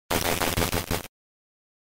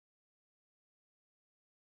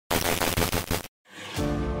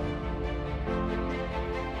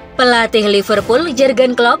Pelatih Liverpool,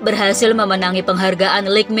 Juergen Klopp berhasil memenangi penghargaan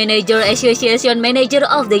League Managers Associaton Manager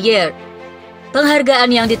of the Year.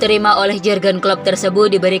 Penghargaan yang diterima oleh Juergen Klopp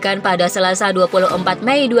tersebut diberikan pada Selasa 24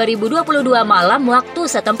 Mei 2022 malam waktu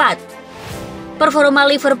setempat. Performa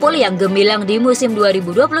Liverpool yang gemilang di musim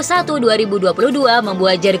 2021-2022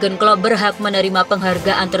 membuat Juergen Klopp berhak menerima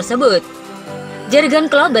penghargaan tersebut.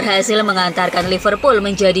 Jurgen Klopp berhasil mengantarkan Liverpool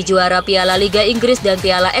menjadi juara Piala Liga Inggris dan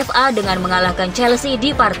Piala FA dengan mengalahkan Chelsea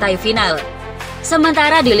di partai final.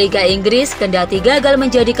 Sementara di Liga Inggris, kendati gagal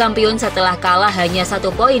menjadi kampiun setelah kalah hanya 1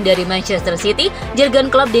 poin dari Mancheter City,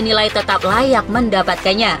 Jurgen Klopp dinilai tetap layak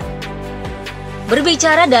mendapatkannya.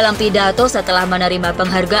 Berbicara dalam pidato setelah menerima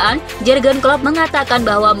penghargaan, Jurgen Klopp mengatakan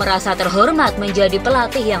bahwa merasa terhormat menjadi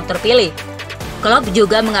pelatih yang terpilih. Klopp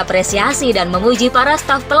juga mengapresiasi dan memuji para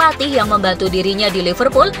staf pelatih yang membantu dirinya di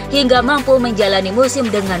Liverpool hingga mampu menjalani musim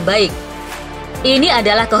dengan baik. Ini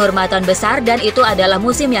adalah kehormatan besar dan itu adalah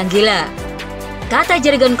musim yang gila, kata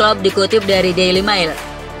Jurgen Klopp dikutip dari Daily Mail.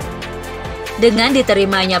 Dengan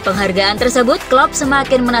diterimanya penghargaan tersebut, Klopp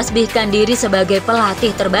semakin menasbihkan diri sebagai pelatih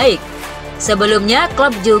terbaik. Sebelumnya,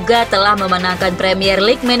 Klopp juga telah memenangkan Premier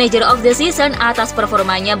League Manager of the Season atas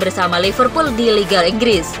performanya bersama Liverpool di Liga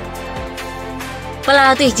Inggris.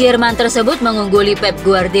 Pelatih Jerman tersebut mengungguli Pep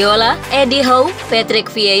Guardiola, Eddie Howe,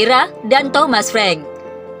 Patrick Vieira, dan Thomas Frank.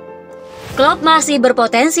 Klopp masih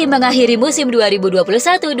berpotensi mengakhiri musim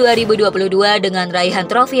 2021-2022 dengan raihan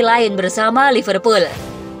trofi lain bersama Liverpool.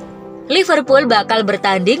 Liverpool bakal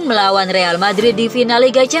bertanding melawan Real Madrid di final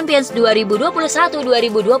Liga Champions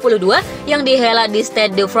 2021-2022 yang dihelat di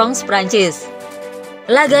Stade de France, Prancis.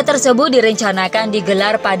 Laga tersebut direncanakan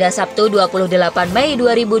digelar pada Sabtu 28 Mei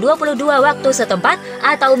 2022 waktu setempat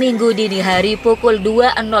atau Minggu dini hari pukul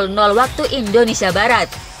 2.00 waktu Indonesia Barat.